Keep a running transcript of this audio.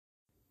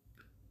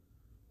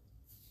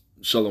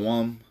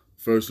Shalom.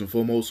 First and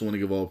foremost, I want to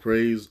give all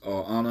praise,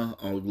 all honor,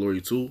 all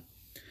glory to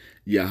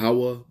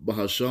Yahweh,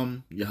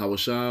 Bahasham, Yahweh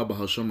Shah,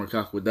 Bahasham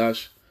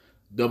Rakakwadash.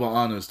 Double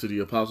honors to the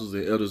apostles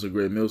and elders of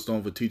Great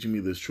Millstone for teaching me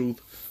this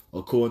truth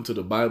according to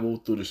the Bible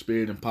through the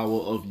spirit and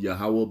power of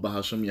Yahweh,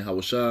 Bahasham, Yahweh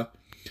Shah.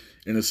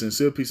 And a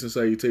sincere peace and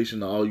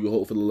salutation to all you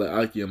hopeful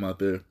Akim out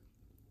there,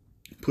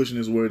 pushing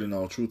his word in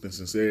all truth and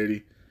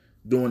sincerity,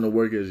 doing the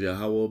work as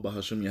Yahweh,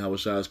 Bahasham, Yahweh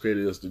Shah has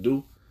created us to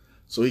do,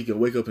 so he can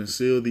wake up and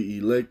seal the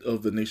elect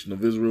of the nation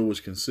of Israel,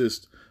 which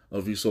consists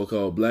of you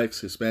so-called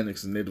blacks,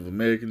 Hispanics, and Native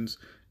Americans,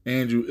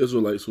 and you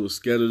Israelites who are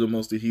scattered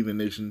amongst the heathen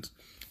nations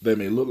that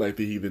may look like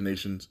the heathen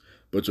nations,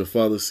 but your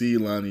father's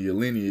seed line and your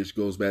lineage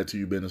goes back to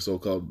you being a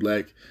so-called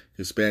black,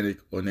 Hispanic,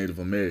 or Native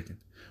American,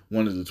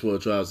 one of the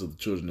 12 tribes of the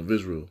children of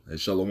Israel. At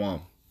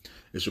Shalom.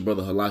 It's your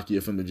brother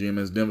Halakia from the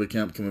GMS Denver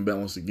camp coming back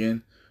once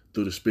again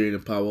through the spirit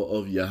and power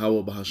of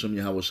Yahweh, Bahasham,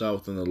 Yahweh Shah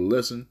with another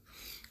lesson.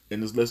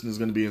 And this lesson is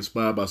going to be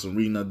inspired by some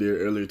reading I did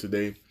earlier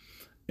today.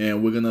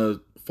 And we're going to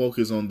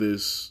focus on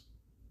this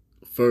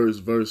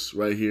first verse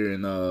right here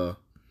in 1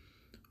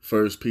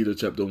 Peter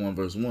chapter 1,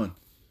 verse 1.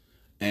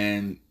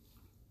 And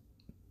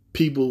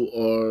people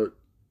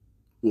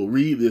will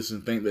read this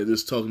and think that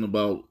it's talking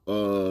about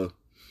the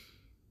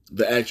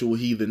actual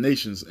heathen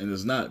nations, and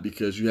it's not,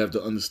 because you have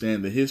to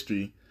understand the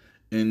history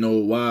and know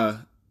why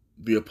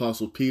the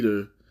Apostle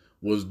Peter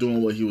was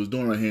doing what he was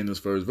doing right here in this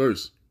first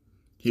verse.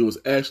 He was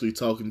actually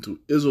talking to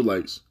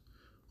Israelites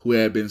who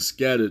had been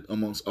scattered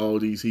amongst all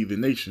these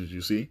heathen nations, you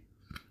see.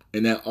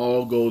 And that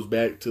all goes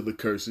back to the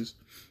curses,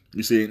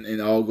 you see, and it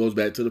all goes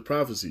back to the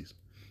prophecies.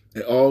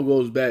 It all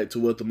goes back to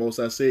what the Most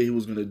High said he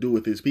was going to do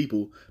with his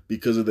people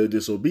because of their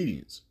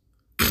disobedience,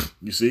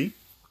 you see.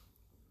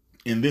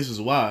 And this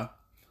is why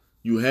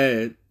you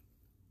had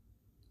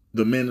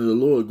the men of the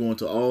Lord going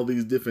to all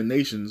these different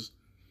nations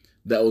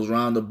that was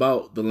round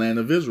about the land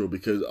of Israel,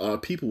 because our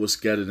people were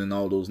scattered in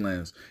all those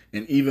lands.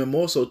 And even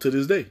more so to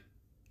this day.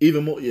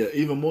 Even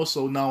more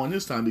so now in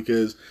this time,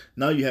 because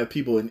now you have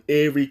people in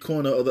every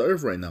corner of the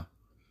earth right now.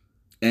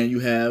 And you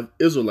have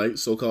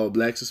Israelites, so-called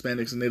blacks,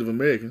 Hispanics, and Native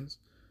Americans,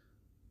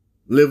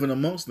 living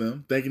amongst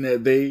them, thinking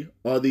that they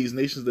are these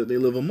nations that they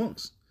live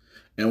amongst.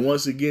 And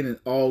once again,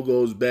 it all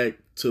goes back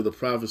to the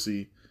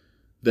prophecy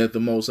that the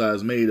Most High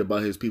has made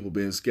about his people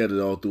being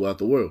scattered all throughout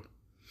the world.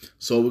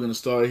 So we're going to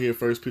start here,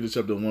 1 Peter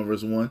chapter 1,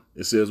 verse 1.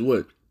 It says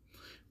what?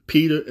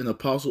 Peter, an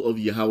apostle of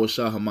Yahweh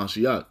Shah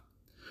HaMashiach,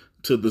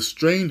 to the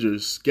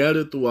strangers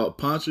scattered throughout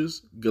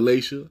Pontus,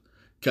 Galatia,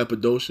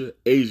 Cappadocia,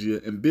 Asia,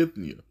 and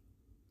Bithynia.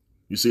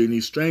 You see, and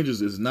these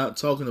strangers is not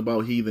talking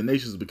about heathen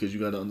nations, because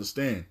you got to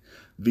understand,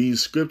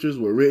 these scriptures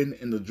were written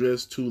and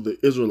addressed to the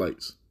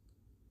Israelites,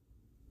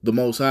 the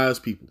Most High's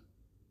people.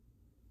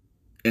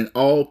 And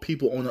all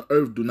people on the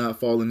earth do not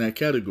fall in that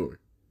category.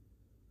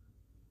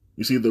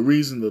 You see, the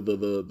reason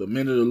the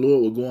men of the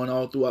Lord were going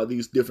all throughout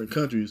these different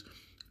countries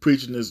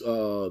preaching this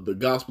the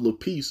gospel of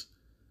peace,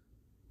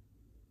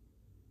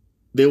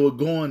 they were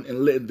going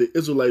and letting the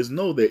Israelites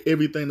know that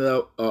everything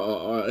that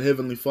our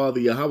Heavenly Father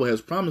Yahweh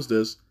has promised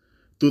us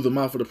through the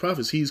mouth of the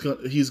prophets, he's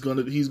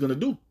gonna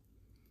do.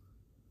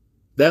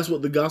 That's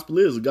what the gospel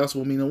is. The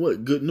gospel meaning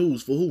what? Good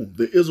news for who?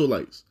 The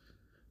Israelites.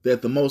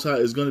 That the Most High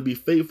is going to be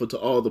faithful to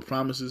all the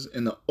promises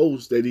and the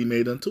oaths that he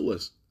made unto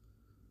us,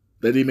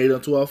 that he made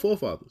unto our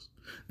forefathers.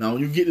 Now,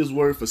 when you get this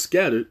word for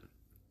scattered,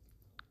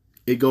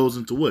 it goes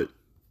into what?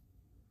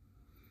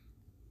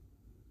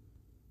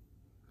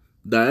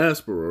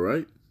 Diaspora,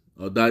 right?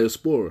 Or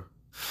diaspora.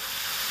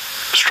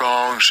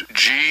 Strong's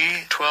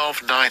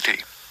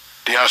G1290.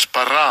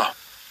 Diaspora.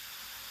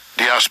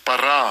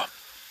 Diaspora.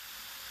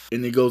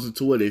 And it goes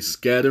into what? A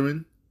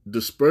scattering,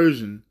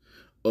 dispersion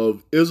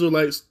of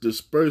Israelites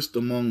dispersed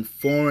among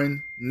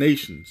foreign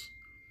nations.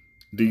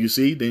 Do you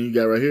see? Then you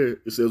got right here,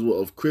 it says,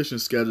 well, of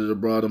Christians scattered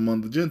abroad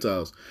among the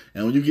Gentiles.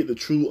 And when you get the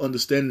true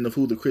understanding of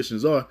who the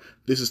Christians are,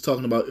 this is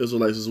talking about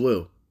Israelites as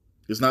well.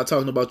 It's not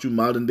talking about you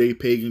modern day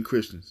pagan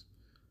Christians.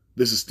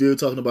 This is still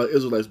talking about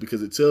Israelites,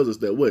 because it tells us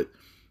that what?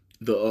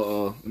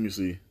 Let me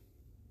see.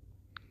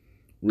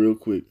 Real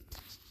quick.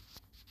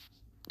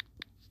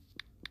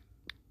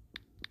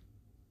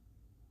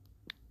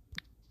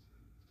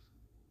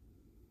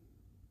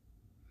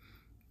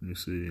 Let me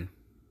see.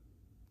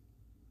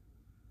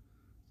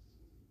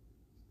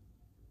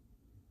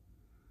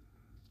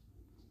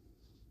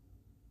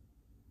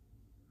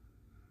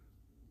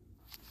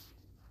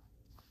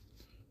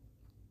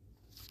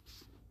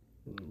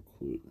 Real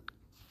quick.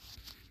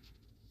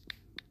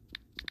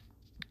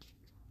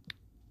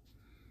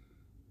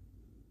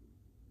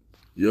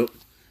 Yep.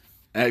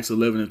 Acts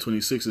 11 and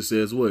 26, it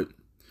says what?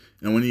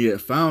 And when he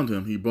had found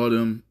him, he brought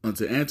him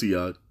unto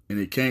Antioch, and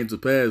it came to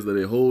pass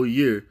that a whole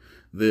year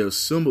they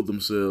assembled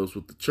themselves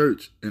with the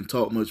church and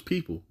taught much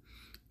people.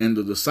 And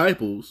the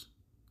disciples,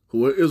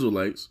 who were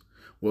Israelites,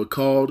 were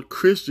called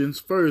Christians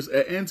first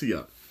at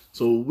Antioch.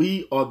 So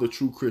we are the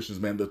true Christians,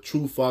 man, the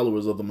true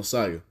followers of the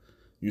Messiah.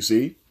 You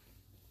see?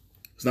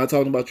 It's not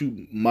talking about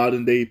you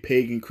modern day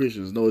pagan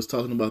Christians. No, it's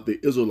talking about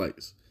the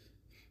Israelites.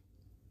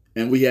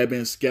 And we have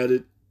been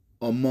scattered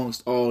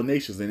amongst all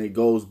nations. And it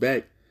goes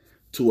back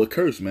to a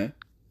curse, man.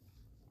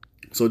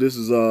 So this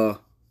is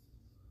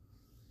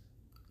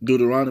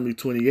Deuteronomy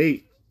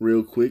 28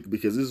 real quick,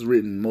 because this is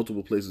written in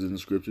multiple places in the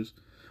scriptures.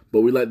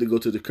 But we like to go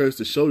to the curse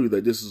to show you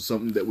that this is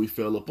something that we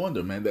fell up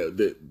under, man,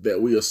 that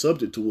we are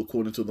subject to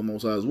according to the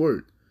Most High's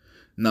word.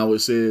 Now it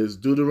says,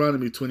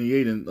 Deuteronomy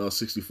 28 and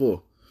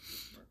 64.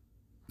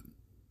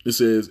 It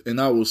says, and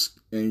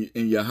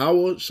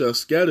Yahweh shall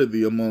scatter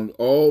thee among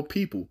all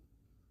people,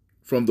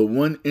 from the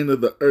one end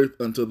of the earth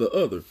unto the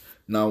other.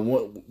 Now,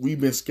 we've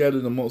been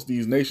scattered amongst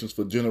these nations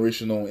for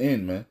generation on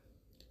end, man.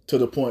 To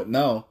the point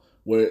now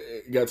where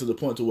it got to the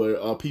point to where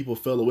our people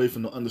fell away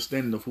from the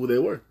understanding of who they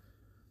were.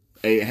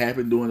 It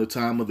happened during the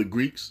time of the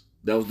Greeks.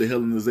 That was the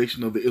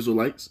Hellenization of the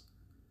Israelites.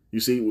 You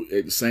see,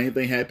 the same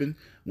thing happened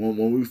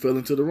when we fell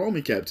into the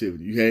Roman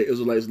captivity. You had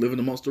Israelites living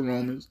amongst the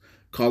Romans,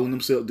 calling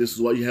themselves, this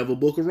is why you have a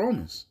book of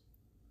Romans.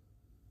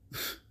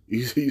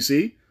 You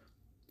see?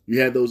 You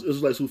had those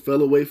Israelites who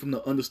fell away from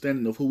the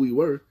understanding of who we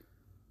were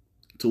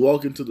to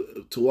walk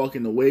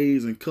in the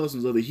ways and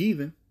customs of the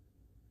heathen,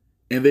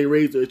 and they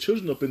raised their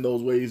children up in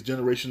those ways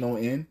generation on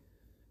end,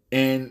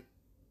 and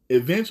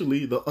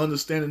eventually the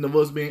understanding of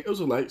us being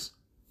Israelites,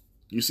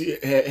 you see,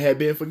 had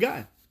been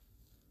forgotten.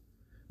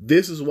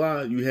 This is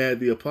why you had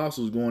the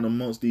apostles going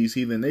amongst these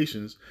heathen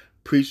nations,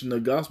 preaching the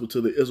gospel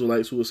to the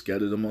Israelites who were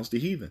scattered amongst the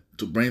heathen,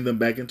 to bring them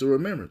back into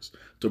remembrance,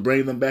 to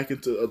bring them back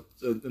into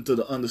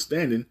the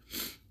understanding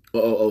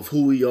of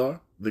who we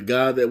are, the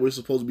God that we're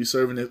supposed to be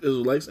serving as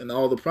Israelites, and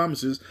all the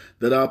promises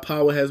that our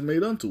power has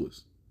made unto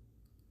us.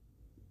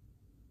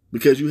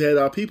 Because you had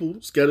our people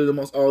scattered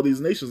amongst all these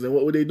nations, and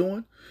what were they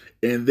doing?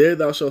 And there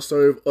thou shalt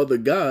serve other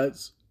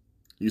gods,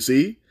 you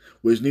see,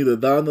 which neither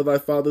thou nor thy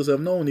fathers have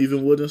known,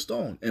 even wood and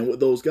stone. And with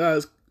those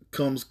gods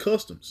comes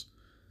customs.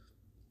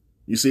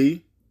 You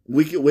see,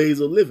 wicked ways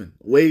of living,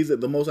 ways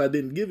that the Most High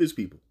didn't give his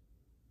people.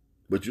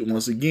 But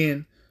once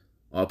again,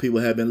 our people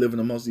have been living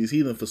amongst these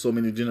heathen for so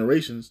many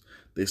generations.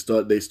 They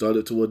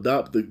started to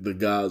adopt the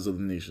gods of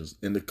the nations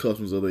and the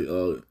customs of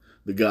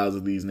the gods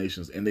of these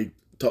nations, and they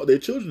taught their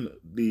children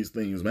these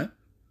things, man.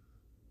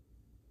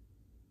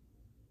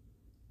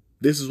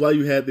 This is why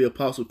you had the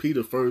Apostle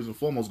Peter first and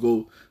foremost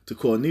go to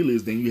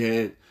Cornelius. Then you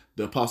had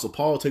the Apostle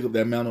Paul take up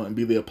that mantle and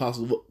be the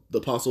apostle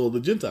of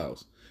the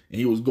Gentiles. And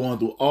he was going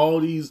through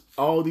all these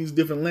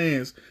different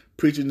lands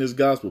preaching this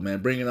gospel,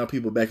 man, bringing our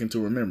people back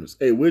into remembrance.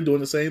 Hey, we're doing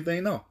the same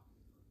thing now.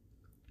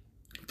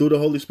 Through the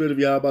Holy Spirit of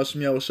Yahweh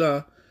Shem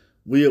Yahushua,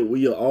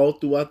 we are all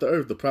throughout the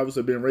earth. The prophets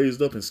have been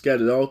raised up and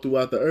scattered all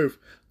throughout the earth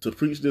to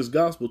preach this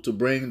gospel, to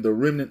bring the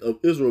remnant of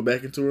Israel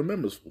back into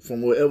remembrance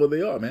from wherever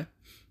they are, man.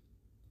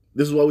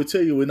 This is why we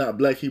tell you we're not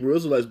black Hebrew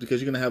Israelites,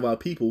 because you're going to have our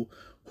people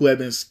who have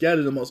been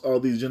scattered amongst all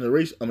these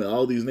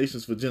all these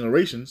nations for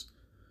generations.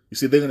 You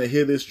see, they're going to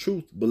hear this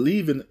truth,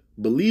 believe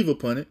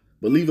upon it,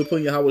 believe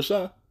upon Yahweh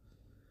Shah.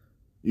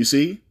 You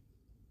see?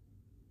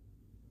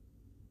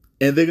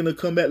 And they're going to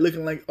come back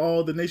looking like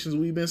all the nations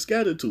we've been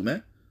scattered to,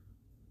 man.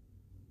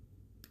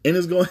 And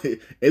it's going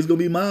to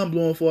be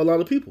mind-blowing for a lot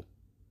of people.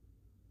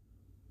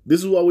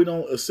 This is why we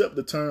don't accept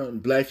the term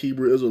black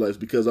Hebrew Israelites,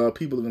 because our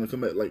people are going to come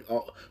back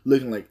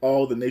looking like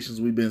all the nations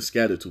we've been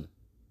scattered to.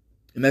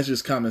 And that's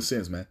just common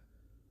sense, man.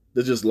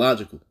 That's just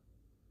logical.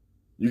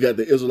 You got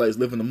the Israelites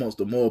living amongst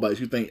the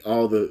Moabites. You think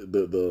all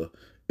the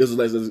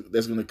Israelites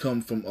that's going to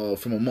come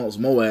from amongst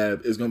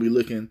Moab is going to be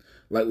looking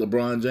like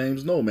LeBron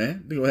James? No,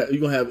 man. You're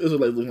going to have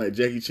Israelites looking like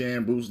Jackie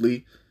Chan, Bruce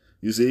Lee,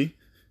 you see?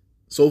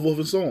 So forth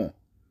and so on.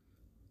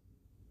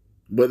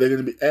 But they're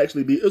going to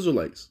actually be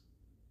Israelites.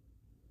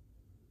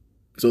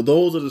 So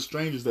those are the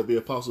strangers that the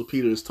Apostle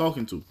Peter is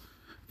talking to.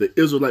 The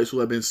Israelites who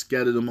have been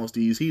scattered amongst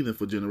these heathen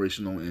for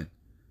generation on end.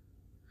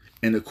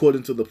 And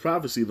according to the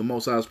prophecy, the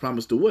Most High has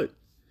promised to what?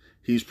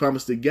 He's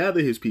promised to gather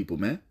his people,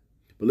 man.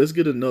 But let's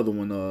get another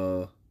one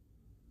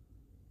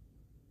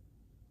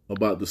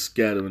about the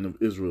scattering of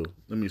Israel.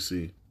 Let me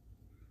see.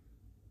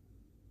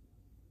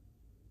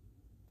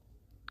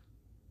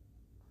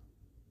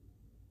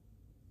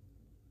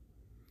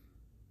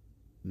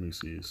 Let me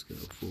see. It's got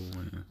a full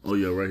one. Oh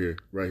yeah,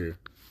 right here.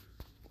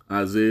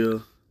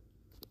 Isaiah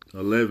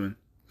 11,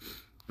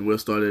 and we'll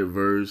start at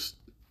verse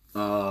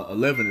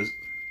 11.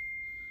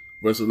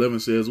 Verse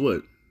 11 says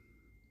what?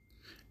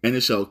 And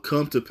it shall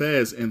come to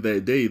pass in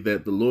that day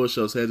that the Lord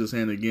shall set his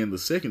hand again the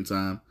second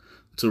time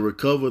to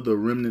recover the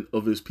remnant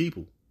of his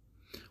people,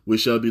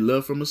 which shall be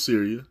left from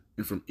Assyria,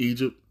 and from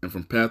Egypt, and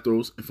from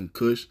Pathros, and from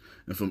Cush,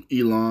 and from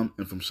Elam,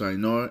 and from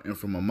Shinar, and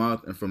from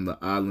Hamath, and from the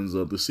islands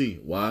of the sea.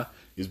 Why?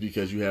 It's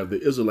because you have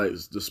the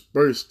Israelites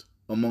dispersed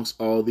amongst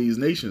all these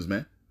nations,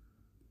 man.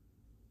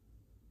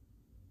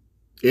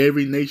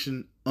 Every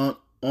nation on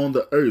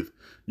the earth,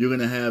 you're going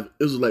to have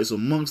Israelites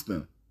amongst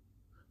them,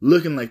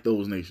 looking like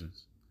those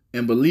nations,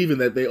 and believing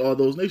that they are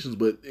those nations,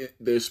 but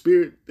their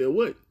spirit, they're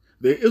what?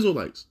 They're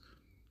Israelites.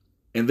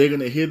 And they're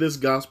going to hear this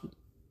gospel.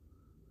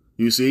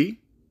 You see?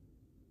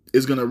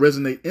 It's going to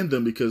resonate in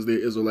them because they're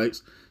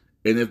Israelites.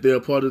 And if they're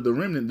a part of the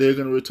remnant, they're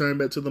going to return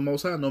back to the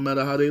Most High no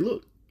matter how they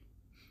look.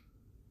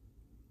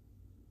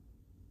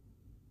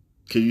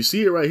 Can you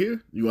see it right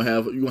here? You're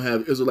gonna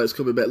have Israelites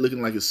coming back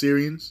looking like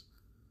Assyrians.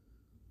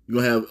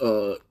 You're going to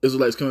have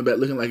Israelites coming back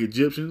looking like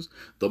Egyptians,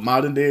 the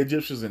modern day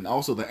Egyptians, and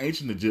also the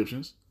ancient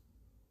Egyptians.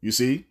 You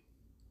see?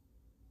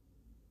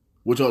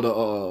 Which are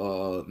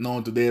the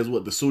known today as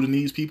what? The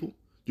Sudanese people.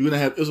 You're going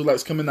to have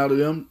Israelites coming out of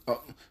them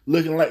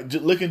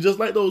looking just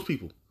like those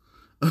people.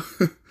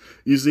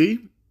 You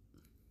see?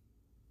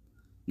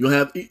 You're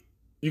going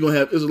to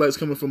have Israelites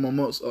coming from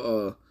amongst,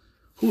 who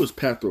is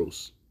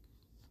Pathros?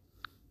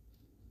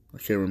 I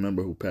can't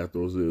remember who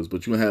Pathros is,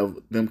 but you're going to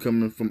have them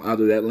coming from out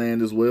of that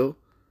land as well.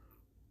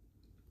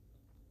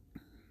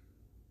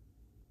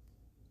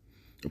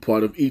 A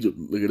part of Egypt.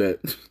 Look at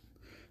that.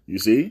 You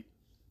see?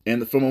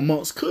 And from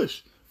amongst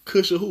Cush.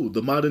 Cush are who?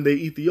 The modern day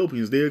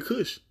Ethiopians. They're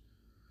Cush.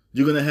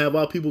 You're going to have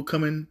our people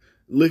coming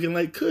looking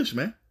like Cush,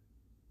 man.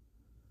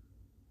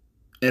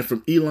 And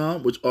from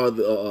Elam, which are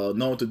the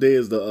known today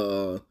as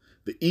the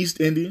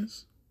East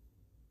Indians.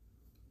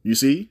 You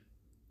see?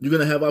 You're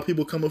going to have our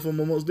people coming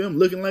from amongst them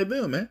looking like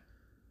them, man.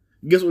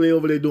 Guess what they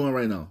over there doing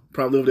right now?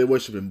 Probably over there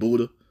worshiping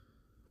Buddha,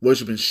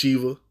 worshiping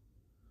Shiva,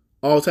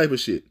 all type of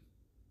shit.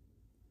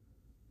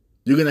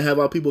 You're going to have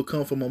our people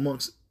come from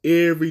amongst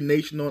every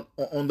nation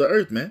on the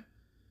earth, man.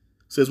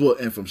 It says what?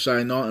 And from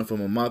Shinar and from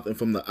Hamath and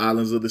from the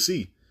islands of the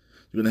sea.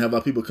 You're going to have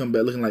our people come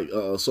back looking like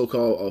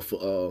so-called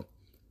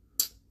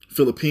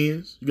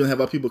Philippines. You're going to have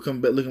our people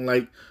come back looking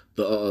like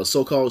the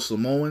so-called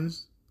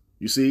Samoans.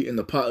 You see? And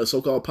the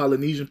so-called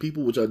Polynesian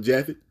people, which are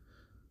Japhet.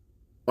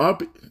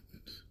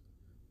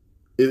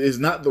 It's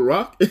not The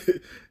Rock.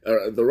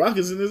 The Rock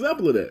is an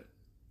example of that.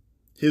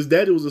 His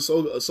daddy was a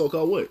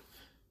so-called what?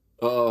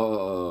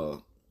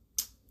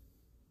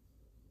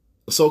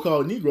 A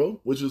so-called Negro,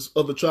 which is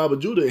of the tribe of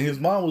Judah, and his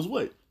mom was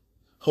what?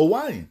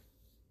 Hawaiian.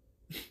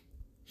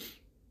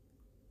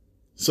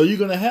 So you're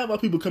going to have our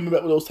people coming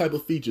back with those type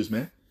of features,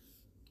 man.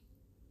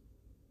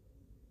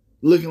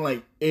 Looking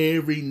like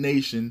every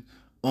nation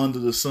under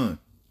the sun.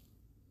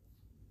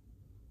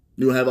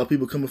 You're going to have our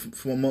people coming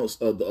from amongst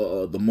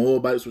the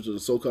Moabites, which are the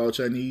so-called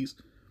Chinese.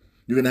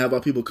 You're going to have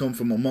our people come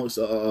from amongst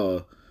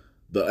the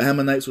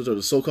Ammonites, which are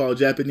the so-called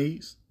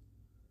Japanese.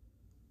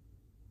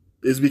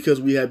 It's because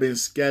we have been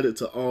scattered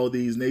to all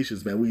these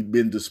nations, man. We've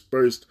been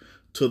dispersed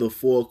to the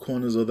four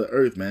corners of the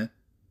earth, man.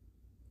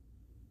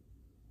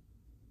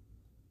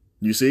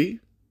 You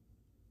see?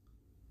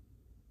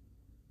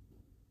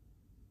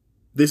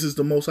 This is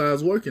the Most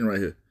High's working right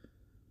here.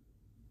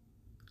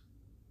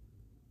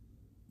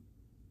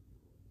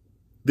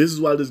 This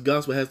is why this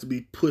gospel has to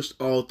be pushed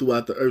all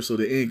throughout the earth so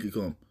the end can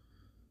come.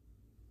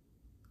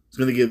 It's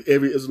going to give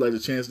every Israelite a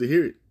chance to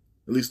hear it.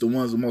 At least the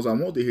ones the Most High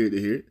want to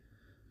hear it.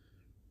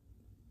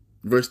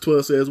 Verse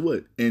 12 says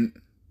what? And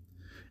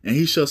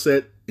he shall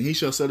set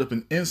up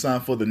an ensign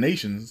for the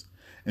nations,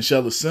 and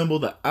shall assemble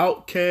the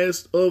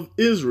outcasts of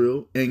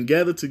Israel, and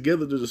gather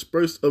together the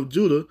dispersed of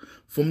Judah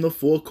from the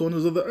four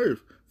corners of the earth,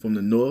 from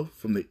the north,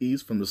 from the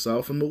east, from the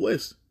south, from the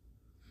west.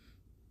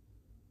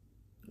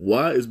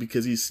 Why? Is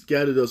because he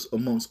scattered us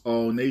amongst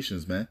all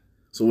nations, man.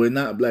 So we're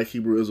not black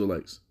Hebrew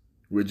Israelites.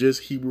 We're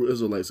just Hebrew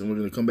Israelites, and we're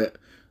going to come back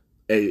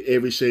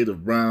every shade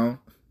of brown.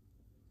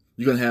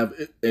 You're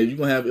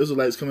gonna have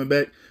Israelites coming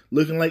back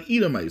looking like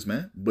Edomites,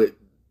 man. But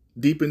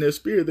deep in their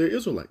spirit, they're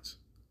Israelites.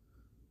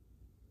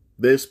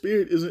 Their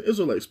spirit is an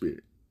Israelite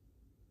spirit.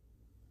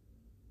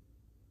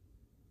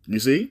 You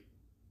see?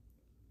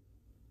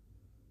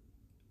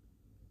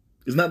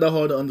 It's not that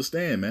hard to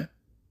understand, man.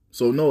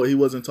 So no, he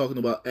wasn't talking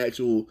about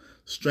actual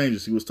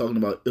strangers. He was talking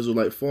about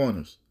Israelite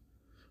foreigners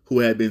who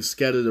had been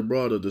scattered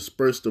abroad or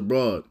dispersed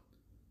abroad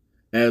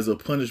as a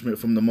punishment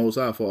from the Most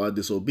High for our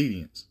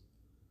disobedience.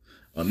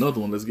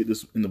 Another one, let's get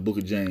this in the book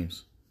of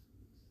James.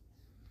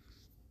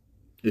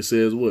 It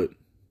says what?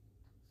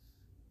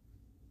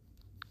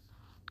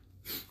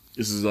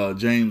 This is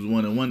James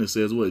 1:1. It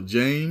says what?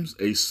 James,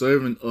 a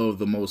servant of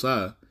the Most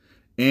High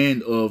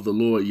and of the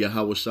Lord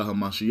Yahweh Shah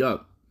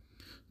HaMashiach,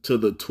 to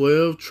the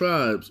 12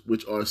 tribes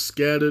which are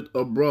scattered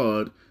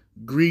abroad,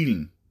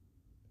 greeting.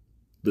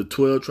 The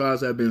 12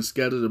 tribes have been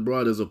scattered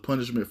abroad as a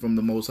punishment from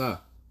the Most High.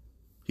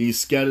 He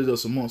scattered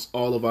us amongst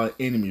all of our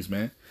enemies,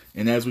 man.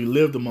 And as we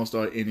lived amongst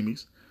our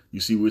enemies, you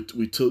see, we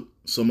took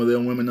some of their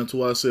women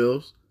unto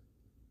ourselves,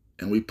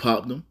 and we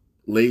popped them,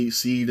 laid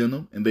seed in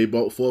them, and they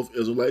brought forth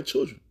Israelite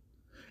children.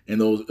 And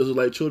those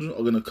Israelite children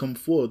are going to come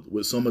forth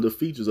with some of the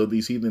features of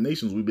these heathen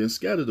nations we've been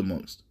scattered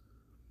amongst.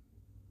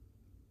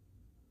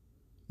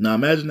 Now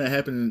imagine that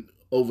happening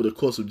over the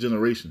course of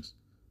generations.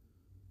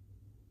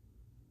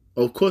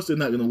 Of course they're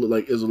not going to look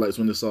like Israelites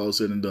when it's all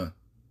said and done.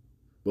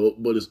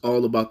 But it's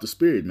all about the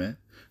spirit, man.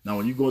 Now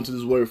when you go into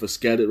this word for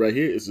scattered right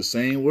here, it's the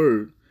same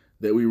word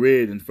that we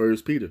read in 1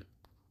 Peter.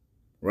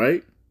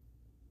 Right?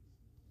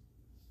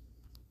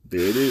 There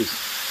it is.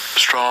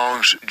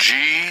 Strong's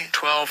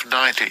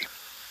G1290.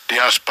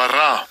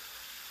 Diaspora.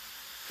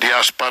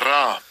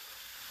 Diaspora.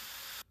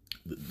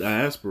 The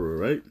diaspora,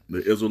 right?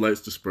 The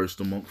Israelites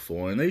dispersed among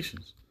foreign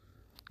nations.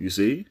 You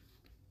see?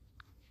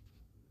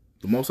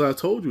 The Most High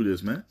told you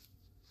this, man.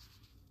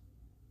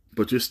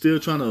 But you're still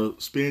trying to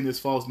spin this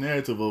false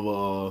narrative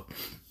of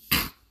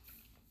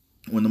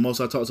when the Most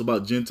High talks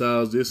about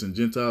Gentiles this and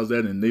Gentiles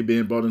that, and they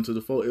being brought into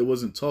the fold, it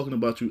wasn't talking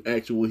about you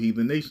actual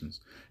heathen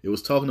nations. It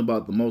was talking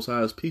about the Most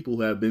High's people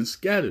who have been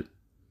scattered.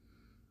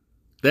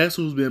 That's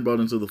who's being brought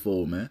into the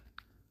fold, man.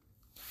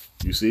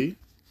 You see?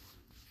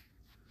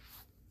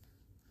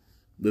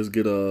 Let's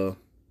get what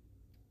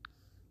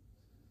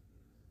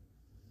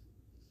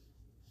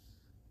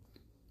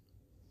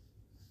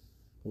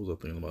was I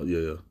thinking about?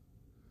 Yeah.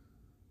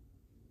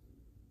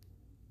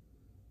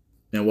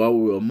 And while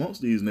we were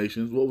amongst these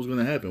nations, what was going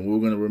to happen? We were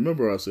going to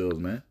remember ourselves,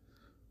 man.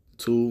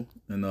 2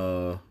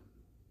 and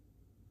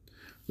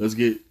let's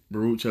get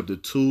Baruch chapter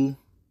 2.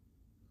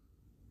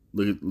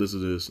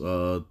 Listen to this.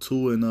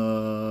 2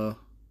 and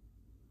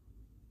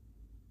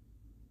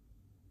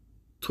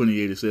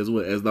 28. It says,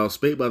 "What? As thou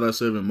spake by thy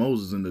servant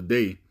Moses in the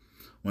day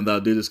when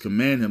thou didst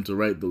command him to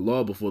write the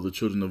law before the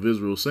children of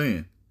Israel,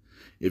 saying,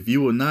 If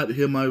you will not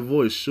hear my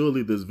voice,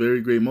 surely this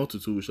very great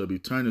multitude shall be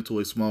turned into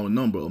a small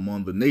number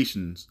among the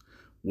nations,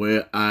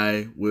 where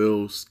I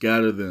will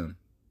scatter them."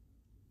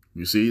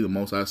 You see, the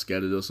Most High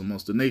scattered us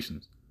amongst the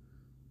nations.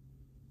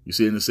 You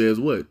see, and it says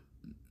what?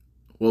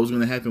 What was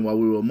going to happen while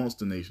we were amongst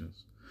the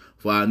nations?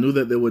 "For I knew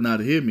that they would not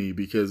hear me,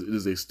 because it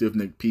is a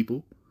stiff-necked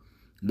people.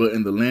 But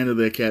in the land of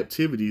their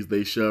captivities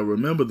they shall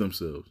remember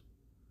themselves."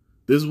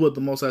 This is what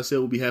the Most High said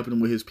will be happening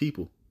with his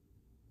people.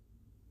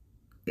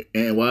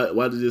 And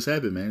why did this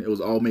happen, man? It was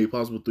all made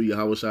possible through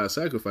Yahweh's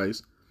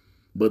sacrifice.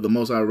 But the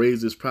Most High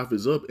raised his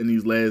prophets up in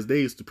these last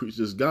days to preach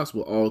this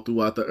gospel all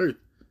throughout the earth.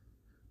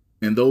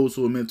 And those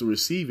who are meant to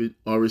receive it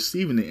are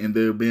receiving it, and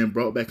they're being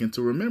brought back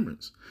into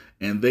remembrance.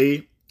 And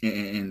they're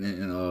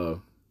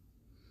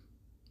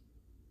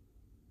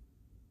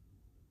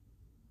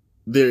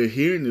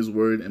hearing this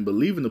word and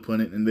believing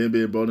upon it, and they're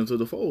being brought into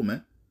the fold,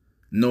 man.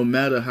 No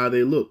matter how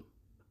they look.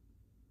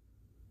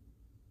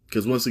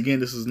 Because once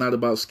again, this is not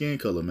about skin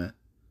color, man.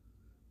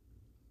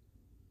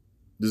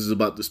 This is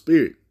about the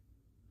spirit.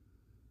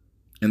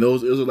 And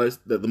those Israelites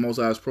that the Most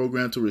High is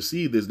programmed to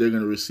receive this, they're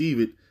going to receive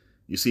it,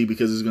 you see,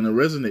 because it's going to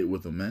resonate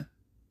with them, man.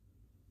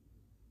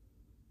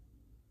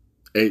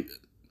 Hey,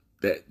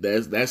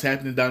 that's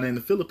happening down there in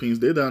the Philippines.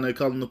 They're down there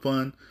calling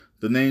upon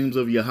the names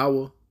of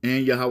Yahweh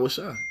and Yahweh.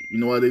 You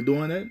know why they're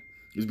doing that?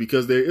 It's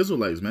because they're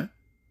Israelites, man.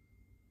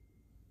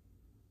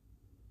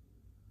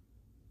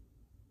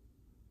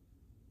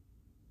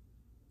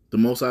 The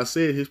Most High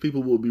said his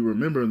people will be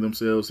remembering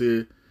themselves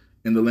here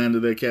in the land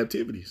of their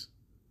captivities.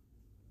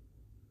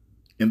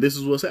 And this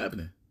is what's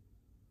happening.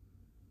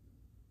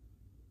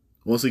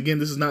 Once again,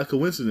 this is not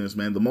coincidence,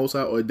 man. The Most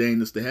High ordained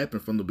this to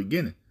happen from the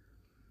beginning.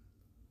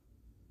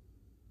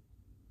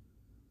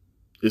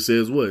 It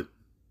says what?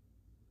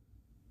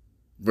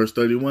 Verse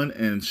 31,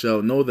 "And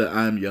shall know that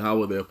I am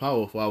Yahweh their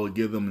power, for I will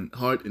give them an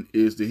heart and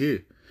ears to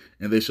hear.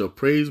 And they shall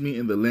praise me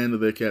in the land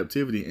of their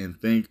captivity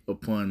and think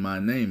upon my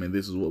name." And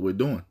this is what we're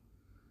doing.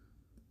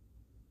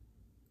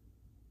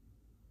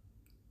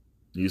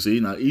 You see,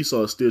 now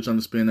Esau is still trying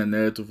to spin that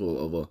narrative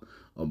of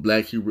a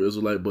black Hebrew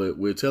Israelite, but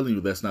we're telling you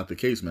that's not the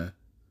case, man.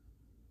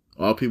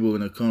 Our people are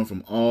going to come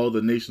from all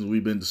the nations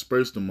we've been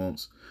dispersed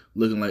amongst,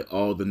 looking like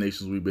all the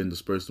nations we've been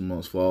dispersed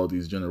amongst for all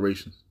these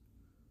generations.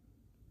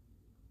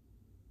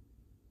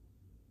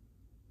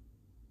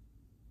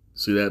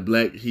 See, that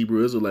black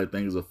Hebrew Israelite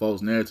thing is a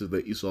false narrative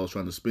that Esau is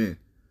trying to spin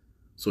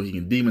so he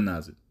can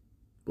demonize it.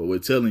 But we're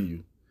telling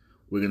you,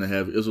 we're going to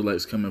have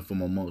Israelites coming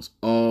from amongst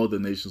all the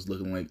nations,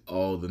 looking like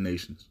all the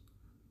nations.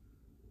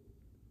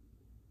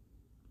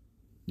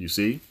 You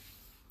see?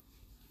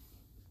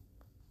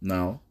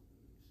 Now,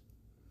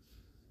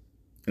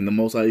 and the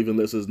Most High even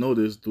lets us know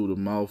this through the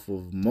mouth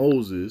of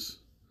Moses.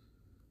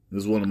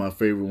 This is one of my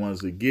favorite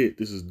ones to get.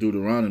 This is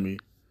Deuteronomy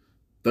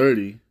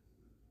 30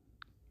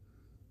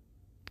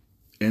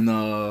 and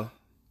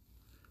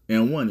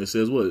 1. It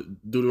says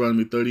what?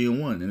 Deuteronomy 30 and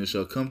 1. "And it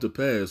shall come to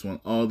pass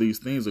when all these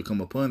things are come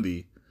upon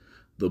thee,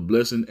 the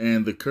blessing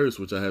and the curse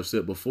which I have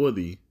set before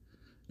thee,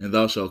 and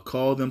thou shalt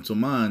call them to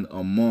mind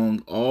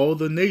among all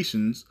the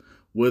nations,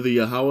 whether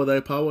Yahweh thy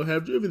power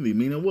have driven thee."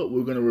 Meaning what?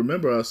 We're going to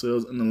remember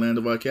ourselves in the land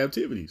of our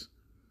captivities.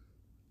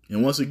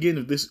 And once again,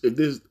 if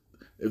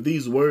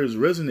these words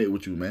resonate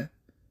with you, man,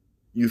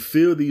 you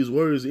feel these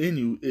words in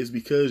you, it's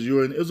because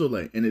you're an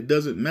Israelite, and it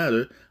doesn't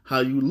matter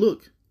how you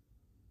look.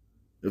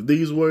 If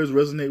these words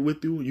resonate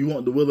with you, you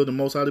want the will of the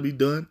Most High to be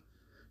done.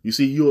 You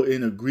see, you are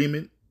in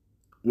agreement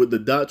with the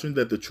doctrine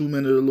that the true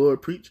men of the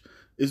Lord preach.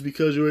 It's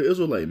because you're an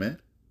Israelite, man.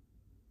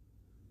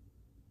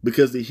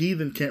 Because the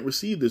heathen can't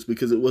receive this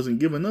because it wasn't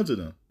given unto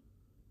them.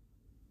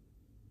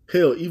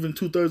 Hell, even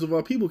 2/3 of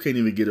our people can't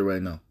even get it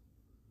right now.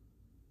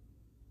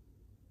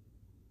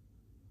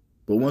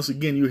 But once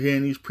again, you're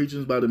hearing these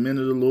preachings by the men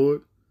of the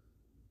Lord.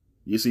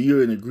 You see,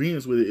 you're in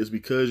agreement with it. It's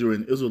because you're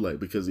an Israelite,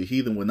 because the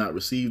heathen will not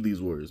receive these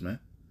words, man.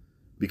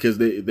 Because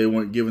they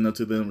weren't given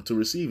unto them to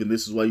receive. And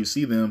this is why you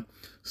see them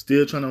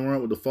still trying to run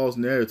with the false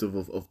narrative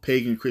of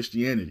pagan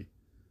Christianity.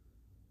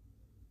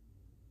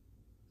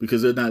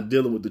 Because they're not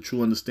dealing with the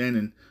true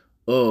understanding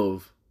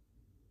of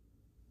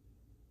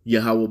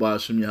Yahweh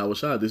Ba'ashem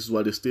Yahweh. This is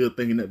why they're still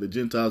thinking that the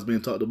Gentiles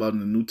being talked about in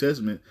the New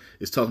Testament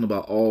is talking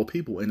about all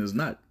people, and it's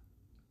not.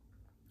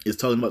 It's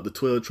talking about the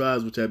 12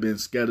 tribes which have been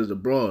scattered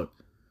abroad.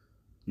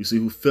 You see,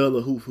 who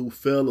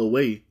fell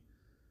away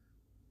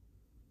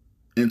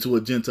into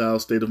a Gentile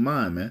state of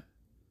mind, man.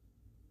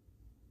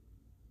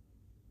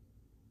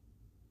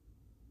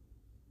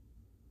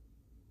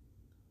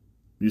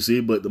 You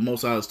see, but the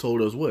Most High has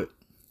told us what?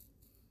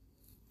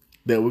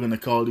 That we're going to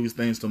call these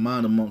things to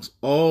mind amongst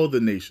all the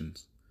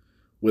nations,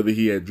 whether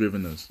he had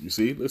driven us. You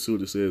see, let's see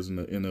what it says in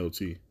the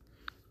NLT.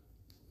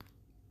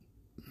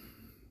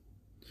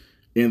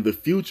 In the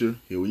future,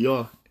 here we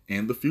are,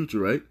 in the future,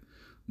 right?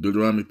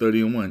 Deuteronomy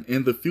 30:1.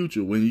 In the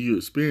future, when you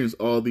experience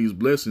all these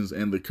blessings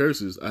and the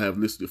curses I have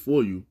listed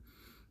for you,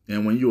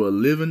 and when you are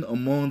living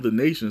among the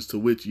nations to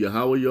which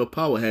Yahweh your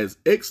power has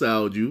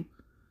exiled you,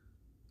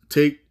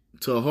 take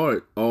to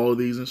heart all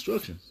these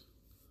instructions.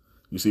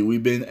 You see,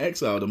 we've been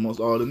exiled amongst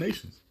all the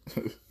nations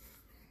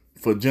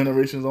for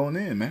generations on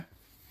end, man.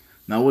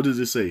 Now, what does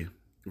it say?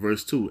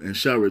 Verse 2, and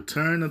shall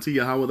return unto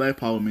Yahweh thy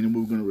power, meaning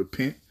we're going to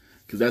repent,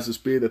 because that's the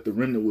spirit that the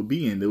remnant would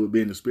be in. They would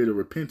be in the spirit of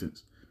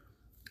repentance.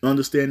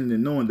 Understanding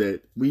and knowing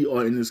that we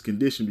are in this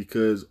condition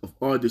because of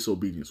our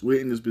disobedience. We're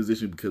in this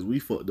position because we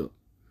fucked up.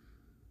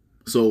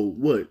 So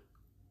what?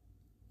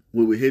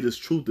 When we hear this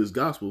truth, this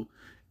gospel,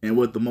 and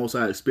what the Most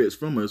High expects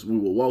from us, we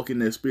will walk in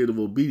that spirit of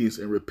obedience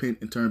and repent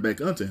and turn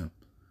back unto him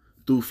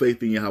through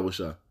faith in Yahweh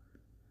Shah.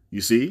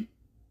 You see?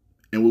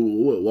 And we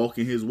will walk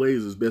in his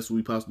ways as best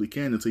we possibly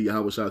can until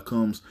Yahweh Shah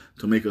comes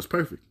to make us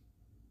perfect.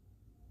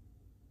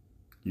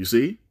 You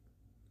see?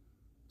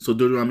 So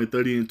Deuteronomy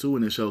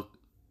 30:2,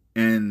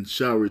 and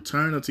shall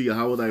return unto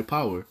Yahweh thy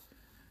power,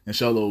 and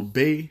shall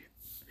obey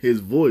his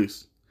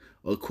voice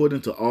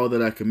according to all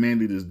that I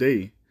command thee this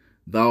day,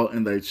 thou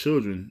and thy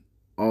children,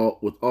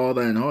 with all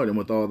thine heart and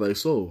with all thy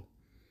soul,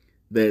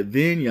 that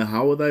then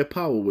Yahweh thy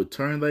power would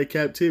turn thy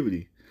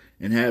captivity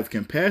and have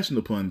compassion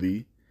upon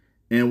thee,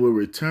 and will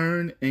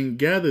return and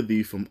gather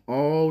thee from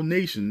all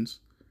nations,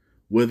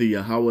 whether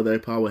Yahweh thy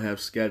power have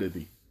scattered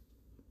thee.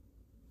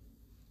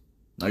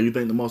 Now you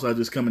think the Most High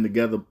just coming to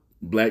gather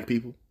black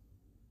people?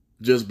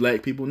 Just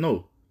black people?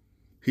 No.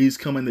 He's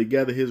coming to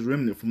gather his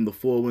remnant from the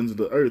four winds of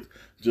the earth,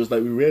 just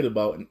like we read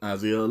about in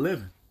Isaiah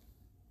 11.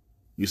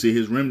 You see,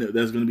 his remnant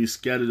that's going to be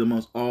scattered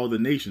amongst all the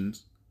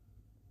nations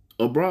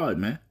abroad,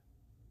 man.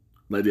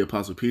 Like the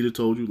Apostle Peter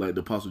told you, like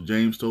the Apostle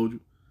James told you.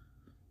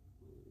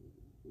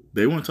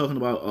 They weren't talking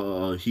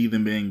about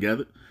heathen being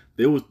gathered.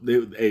 They was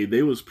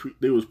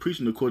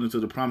preaching according to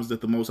the promise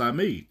that the Most High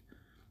made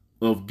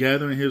of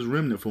gathering his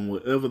remnant from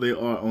wherever they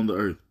are on the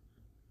earth.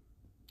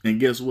 And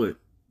guess what?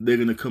 They're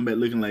gonna come back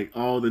looking like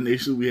all the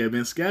nations we have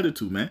been scattered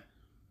to, man.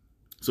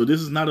 So this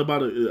is not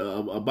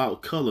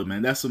about color,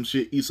 man. That's some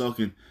shit Esau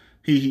can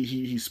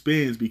he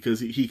spins because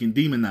he can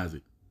demonize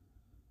it.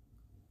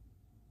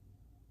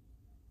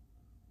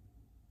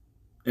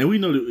 And we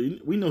know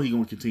he's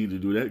gonna continue to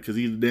do that because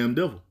he's the damn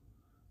devil.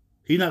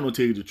 He's not going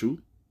to tell you the truth.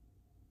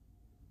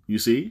 You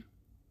see?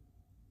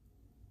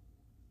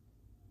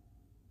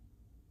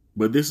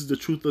 But this is the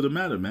truth of the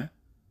matter, man.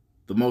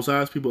 The Most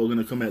High's people are going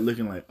to come back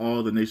looking like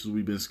all the nations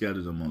we've been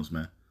scattered amongst,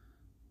 man.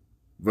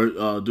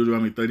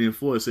 Deuteronomy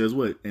 30:4 says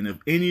what? And if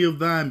any of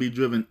thine be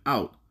driven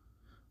out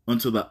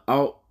unto the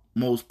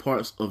outmost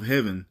parts of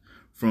heaven,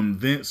 from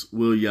thence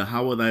will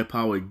Yahweh thy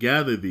power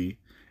gather thee,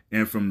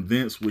 and from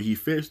thence will he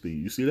fetch thee.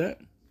 You see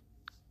that?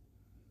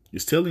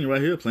 It's telling you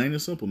right here, plain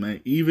and simple,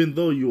 man. Even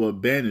though you are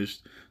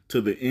banished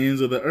to the ends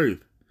of the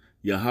earth,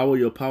 Yahweh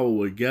your power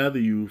will gather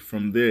you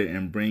from there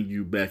and bring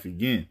you back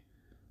again.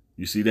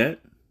 You see that?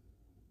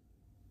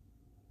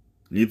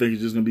 You think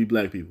it's just going to be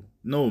black people?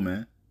 No,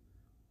 man.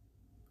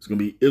 It's going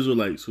to be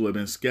Israelites who have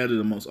been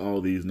scattered amongst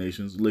all these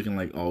nations, looking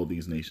like all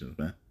these nations,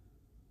 man.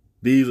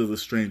 These are the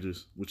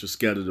strangers which are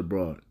scattered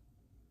abroad,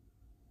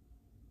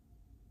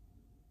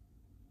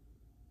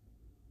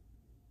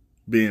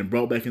 being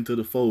brought back into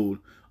the fold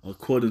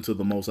according to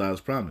the Most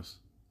High's promise.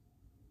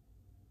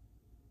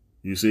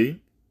 You see?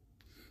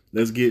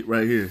 Let's get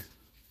right here.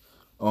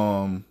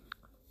 And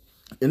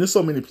there's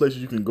so many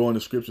places you can go in the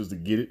scriptures to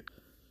get it.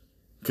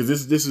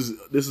 Because this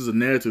is a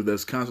narrative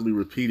that's constantly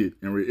repeated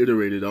and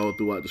reiterated all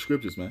throughout the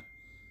scriptures, man.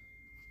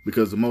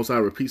 Because the Most High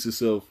repeats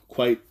itself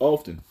quite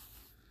often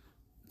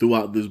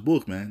throughout this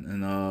book, man.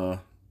 And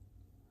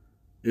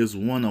there's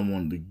one I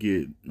wanted to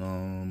get.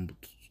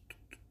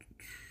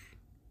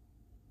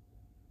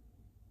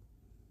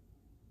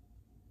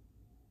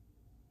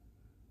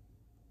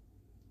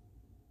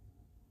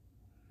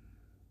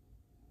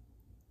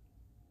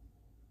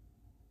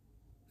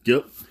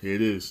 Yep, here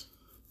it is.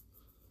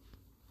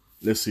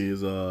 Let's see,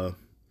 it's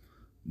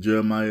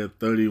Jeremiah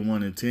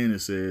 31:10. It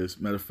says,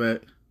 matter of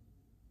fact,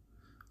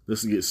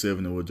 let's get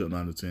 7 and we'll jump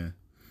down to 10.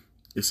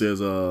 It says,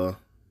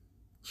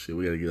 shit,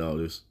 we gotta get all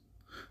this.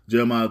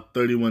 Jeremiah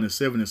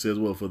 31:7, it says,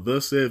 well, for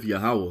thus saith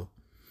Yahweh,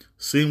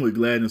 sing with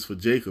gladness for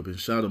Jacob and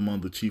shout among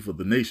the chief of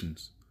the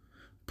nations.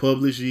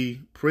 Publish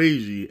ye,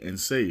 praise ye, and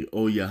say,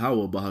 O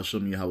Yahweh,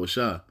 Bahashem Yahweh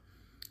Shah,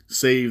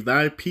 save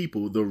thy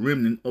people, the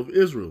remnant of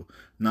Israel.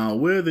 Now,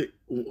 where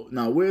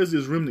is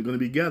this remnant going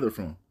to be gathered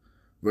from?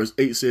 Verse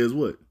 8 says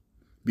what?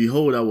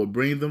 Behold, I will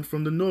bring them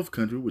from the north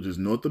country, which is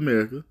North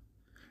America,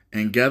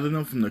 and gather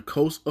them from the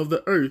coast of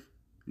the earth.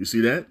 You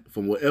see that?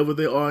 From wherever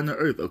they are in the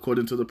earth,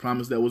 according to the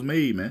promise that was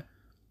made, man.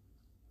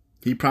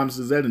 He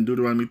promises that in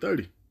Deuteronomy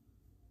 30.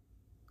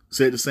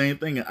 Said the same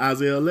thing in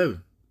Isaiah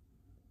 11.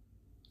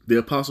 The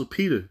Apostle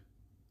Peter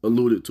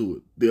alluded to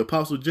it. The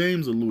Apostle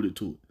James alluded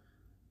to it.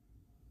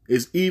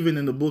 It's even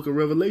in the book of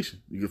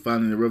Revelation. You can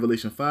find it in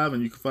Revelation 5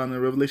 and you can find it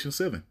in Revelation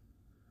 7.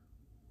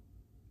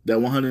 That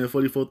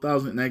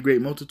 144,000 and that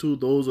great multitude,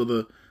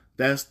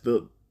 that's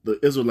the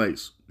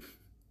Israelites.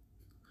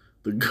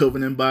 The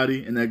governing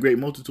body and that great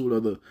multitude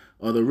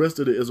are the rest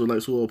of the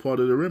Israelites who are part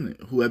of the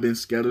remnant, who have been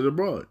scattered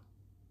abroad.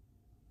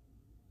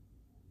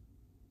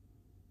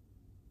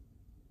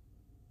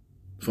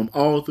 From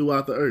all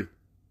throughout the earth.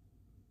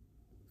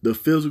 The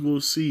physical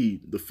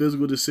seed, the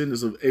physical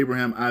descendants of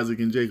Abraham, Isaac,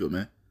 and Jacob,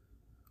 man.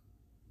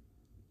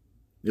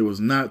 It was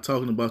not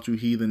talking about you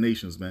heathen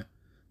nations, man.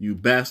 You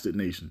bastard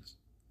nations.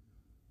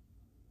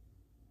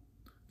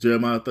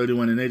 Jeremiah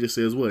 31:8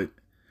 says what?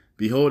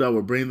 Behold, I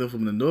will bring them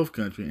from the north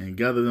country and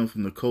gather them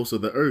from the coast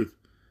of the earth,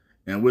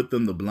 and with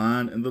them the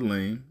blind and the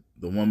lame,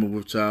 the woman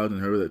with child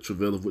and her that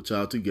travaileth with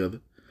child together.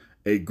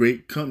 A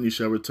great company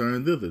shall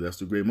return thither. That's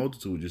the great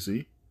multitude, you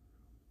see.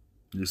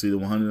 You see the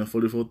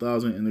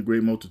 144,000 in the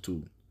great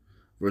multitude.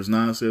 Verse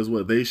 9 says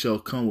what? They shall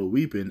come with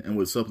weeping, and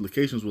with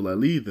supplications will I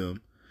lead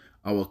them.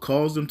 I will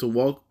cause them to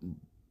walk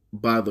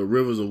by the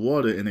rivers of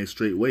water in a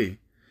straight way,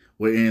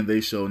 wherein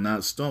they shall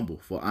not stumble.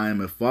 For I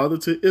am a father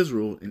to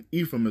Israel, and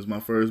Ephraim is my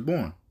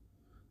firstborn.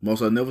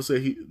 Most I never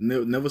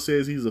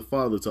says he's a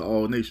father to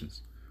all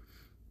nations.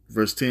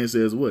 Verse 10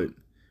 says what?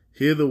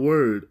 Hear the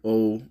word,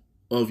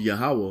 of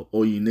Yahweh,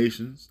 O ye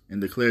nations,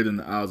 and declare it in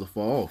the isles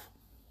afar off.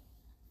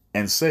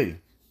 And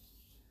say,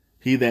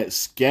 he that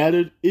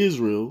scattered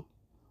Israel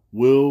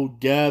will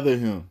gather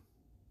him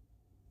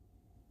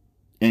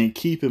and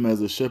keep him as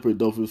a shepherd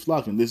doth his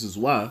flock. And this is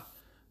why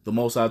the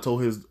Most High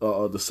told his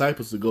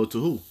disciples to go to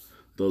who?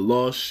 The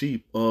lost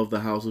sheep of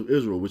the house of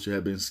Israel, which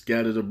had been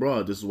scattered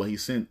abroad. This is why he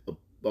sent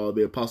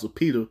the Apostle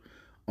Peter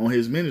on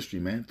his ministry,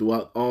 man,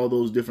 throughout all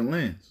those different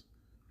lands.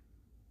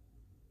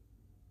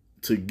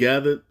 To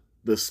gather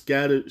the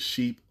scattered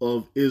sheep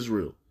of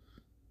Israel.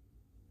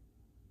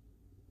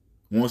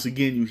 Once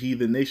again, you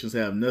heathen nations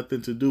have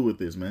nothing to do with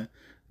this, man.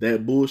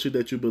 That bullshit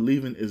that you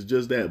believe in is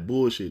just that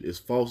bullshit. It's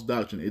false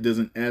doctrine. It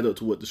doesn't add up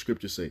to what the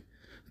scriptures say.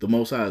 The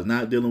Most High is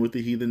not dealing with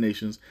the heathen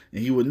nations,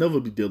 and he would never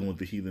be dealing with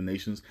the heathen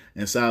nations.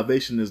 And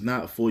salvation is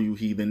not for you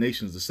heathen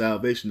nations. The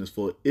salvation is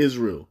for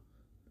Israel.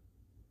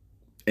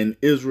 And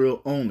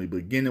Israel only,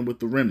 beginning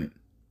with the remnant.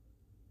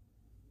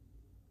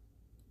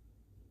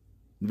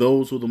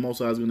 Those who the Most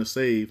High is going to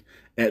save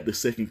at the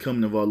second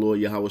coming of our Lord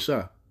Yahweh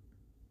Shah.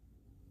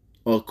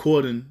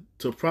 According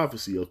to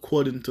prophecy,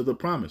 according to the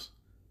promise,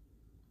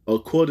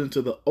 according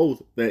to the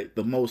oath that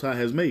the Most High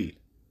has made.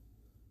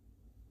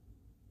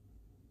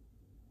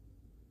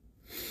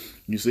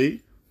 You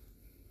see?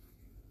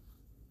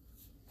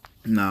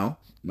 Now,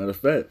 matter of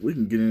fact, we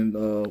can get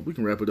in, we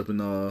can wrap it up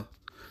in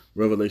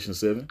Revelation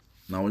 7.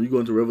 Now, when you go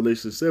into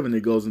Revelation 7,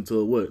 it goes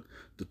into what?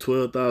 The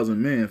 12,000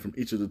 men from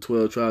each of the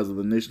 12 tribes of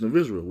the nation of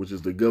Israel, which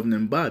is the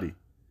governing body,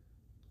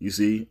 you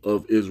see,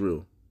 of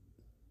Israel.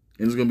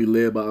 And it's going to be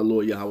led by our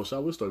Lord Yahweh Shah.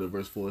 We'll start at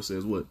verse 4. It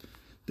says what?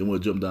 Then we'll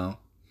jump down.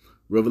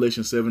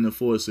 Revelation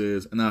 7:4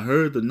 says, And I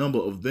heard the number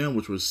of them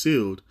which were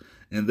sealed,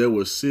 and there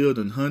were sealed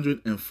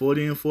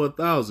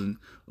 144,000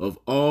 of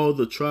all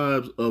the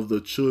tribes of the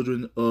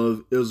children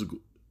of Israel.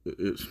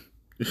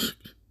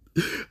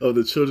 Of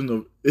the children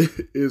of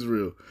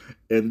Israel.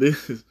 And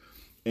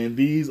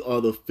these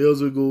are the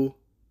physical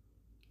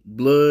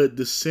blood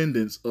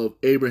descendants of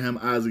Abraham,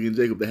 Isaac, and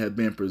Jacob that have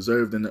been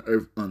preserved in the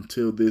earth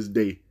until this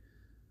day.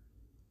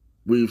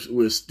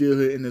 We're still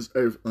here in this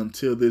earth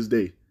until this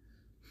day.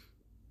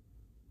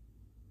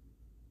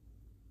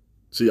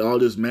 See, all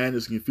this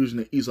madness and confusion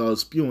that Esau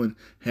is spewing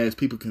has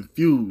people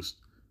confused.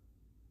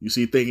 You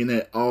see, thinking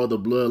that all the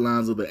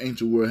bloodlines of the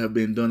ancient world have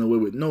been done away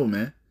with. No,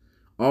 man.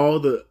 All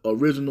the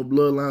original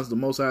bloodlines the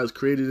Most High has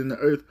created in the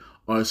earth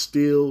are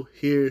still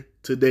here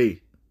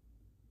today.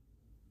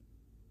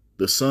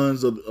 The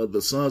sons of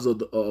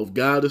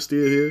God are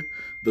still here.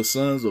 The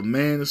sons of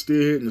man are still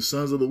here, and the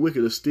sons of the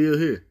wicked are still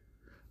here.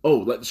 Oh,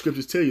 like the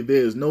scriptures tell you, there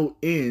is no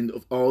end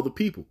of all the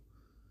people.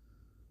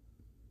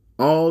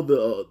 All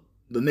the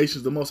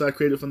nations the Most High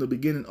created from the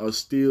beginning are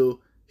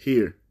still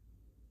here.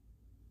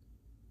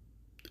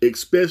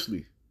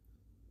 Especially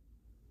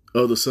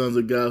of the sons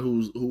of God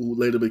who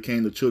later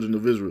became the children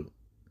of Israel.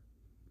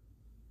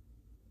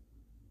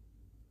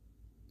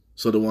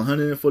 So the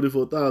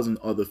 144,000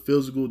 are the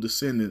physical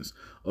descendants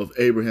of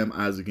Abraham,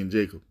 Isaac, and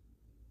Jacob.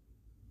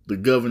 The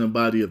governing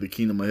body of the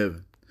kingdom of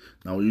heaven.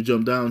 Now when you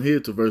jump down here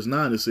to verse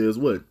 9, it says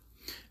what?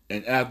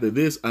 And after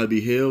this I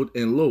beheld,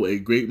 and lo, a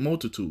great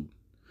multitude,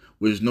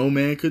 which no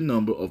man could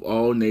number, of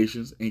all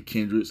nations and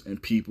kindreds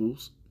and people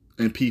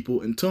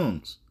and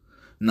tongues.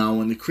 Now,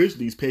 when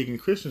these pagan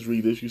Christians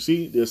read this, you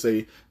see, they'll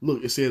say,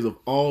 look, it says of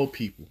all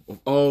people, of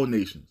all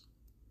nations.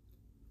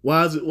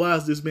 Why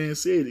is this being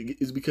said?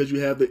 It's because you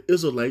have the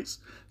Israelites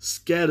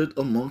scattered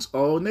amongst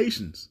all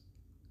nations.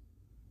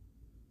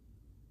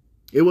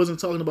 It wasn't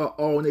talking about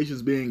all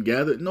nations being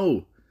gathered.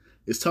 No,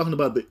 it's talking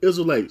about the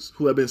Israelites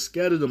who have been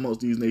scattered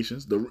amongst these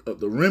nations, the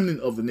remnant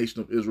of the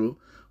nation of Israel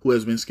who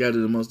has been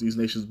scattered amongst these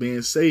nations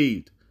being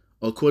saved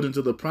according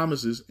to the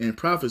promises and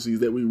prophecies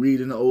that we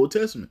read in the Old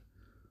Testament.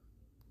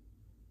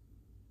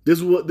 This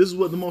is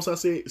what the Most High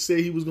said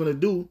he was going to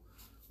do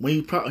when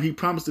he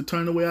promised to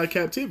turn away our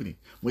captivity.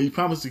 When he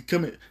promised to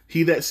come in,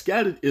 he that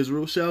scattered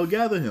Israel shall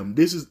gather him.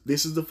 This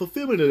is the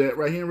fulfillment of that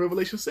right here in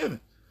Revelation 7.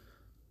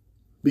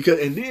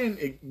 And then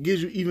it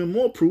gives you even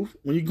more proof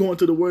when you go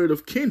into the word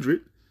of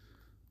kindred.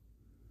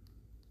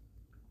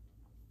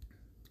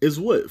 Is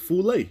what?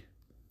 Phule.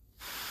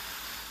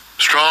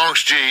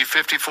 Strong's G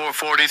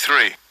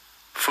 5443.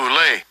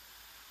 Phule.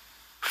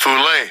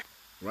 Phule.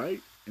 Right?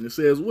 And it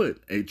says what?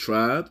 A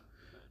tribe.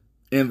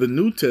 In the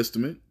New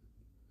Testament,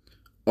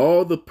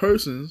 all the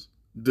persons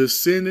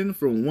descending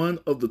from one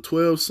of the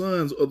 12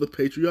 sons of the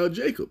patriarch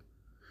Jacob.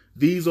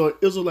 These are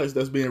Israelites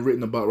that's being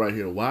written about right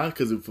here. Why?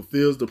 Because it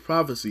fulfills the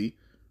prophecy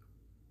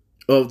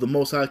of the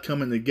Most High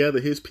coming to gather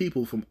his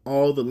people from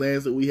all the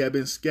lands that we have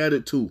been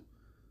scattered to.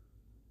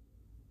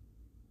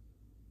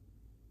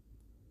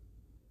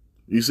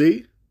 You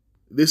see?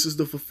 This is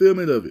the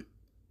fulfillment of it.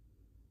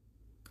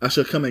 I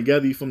shall come and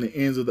gather you from the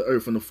ends of the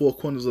earth, from the four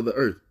corners of the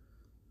earth,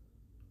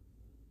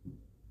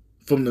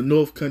 from the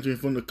north country and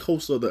from the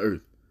coast of the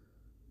earth.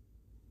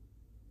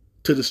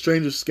 To the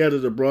strangers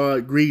scattered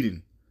abroad,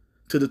 greeting.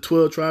 To the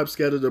 12 tribes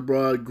scattered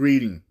abroad,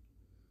 greeting.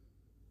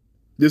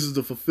 This is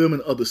the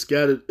fulfillment of the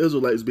scattered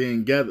Israelites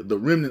being gathered, the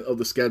remnant of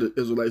the scattered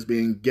Israelites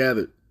being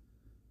gathered.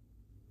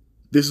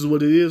 This is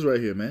what it is right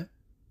here, man.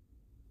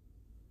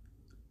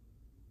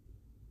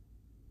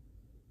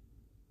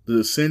 The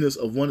descendants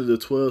of one of the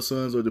 12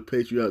 sons of the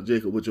patriarch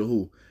Jacob, which are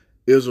who?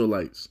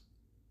 Israelites.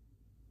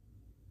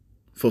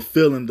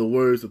 Fulfilling the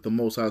words that the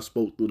Most High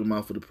spoke through the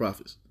mouth of the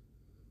prophets.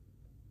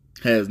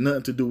 Has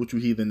nothing to do with you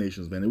heathen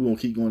nations, man. And we're going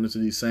to keep going into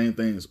these same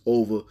things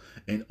over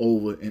and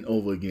over and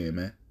over again,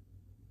 man.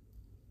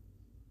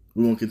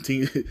 We're going to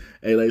continue.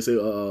 Hey, like I say,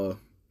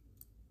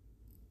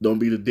 don't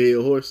beat a dead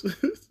horse.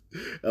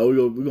 We're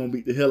going to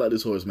beat the hell out of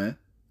this horse, man.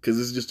 Because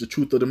it's just the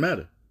truth of the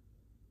matter.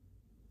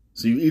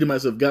 So you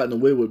Edomites have gotten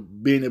away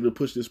with being able to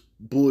push this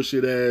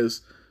bullshit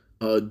ass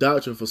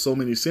doctrine for so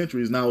many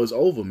centuries. Now it's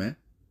over, man.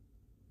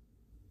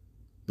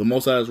 The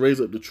Most High has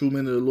raised up the true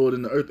men of the Lord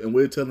in the earth, and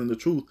we're telling the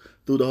truth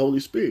through the Holy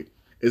Spirit.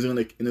 It's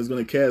going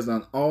to cast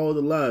down all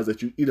the lies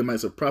that you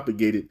Edomites have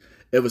propagated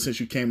ever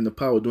since you came into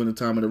power during the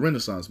time of the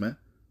Renaissance, man.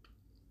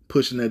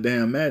 Pushing that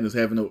damn madness,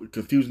 having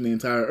confusion the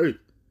entire earth.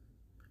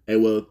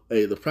 And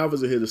the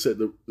prophets are here to set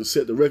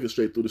the record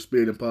straight through the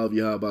Spirit and power of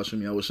Yahweh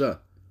Ba'ashem Yahushua.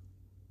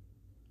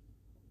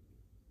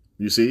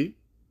 You see?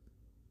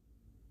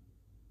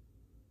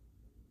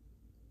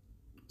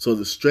 So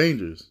the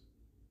strangers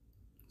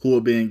who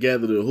are being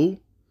gathered are who?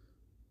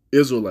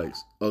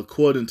 Israelites,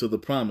 according to the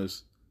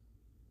promise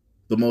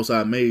the Most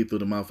High made through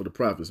the mouth of the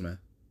prophets, man.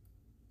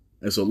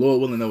 And so, Lord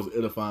willing, that was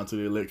edifying to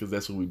the elect, because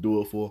that's what we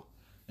do it for.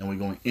 And we're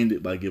going to end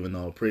it by giving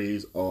all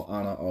praise, all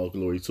honor, all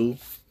glory to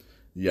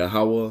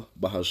Yahweh,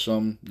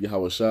 Bahasham,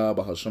 Yahushua,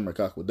 Bahasham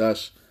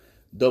Rakakwadash.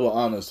 Double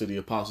honors to the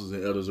apostles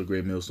and elders of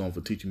Great Millstone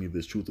for teaching me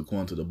this truth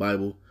according to the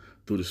Bible,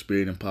 through the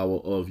spirit and power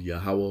of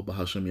Yahweh,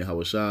 Bahasham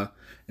Yahushua.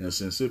 And a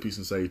sincere peace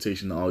and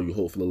salutation to all you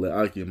hopeful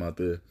elect Akim out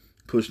there,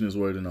 pushing his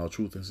word in all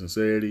truth and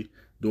sincerity,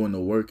 doing the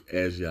work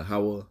as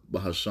Yahweh,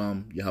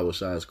 Bahasham,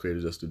 Yahushua has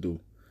created us to do.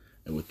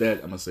 And with that,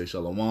 I'm going to say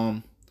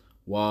Shalom,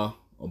 Wa,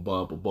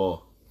 Abba, Abba.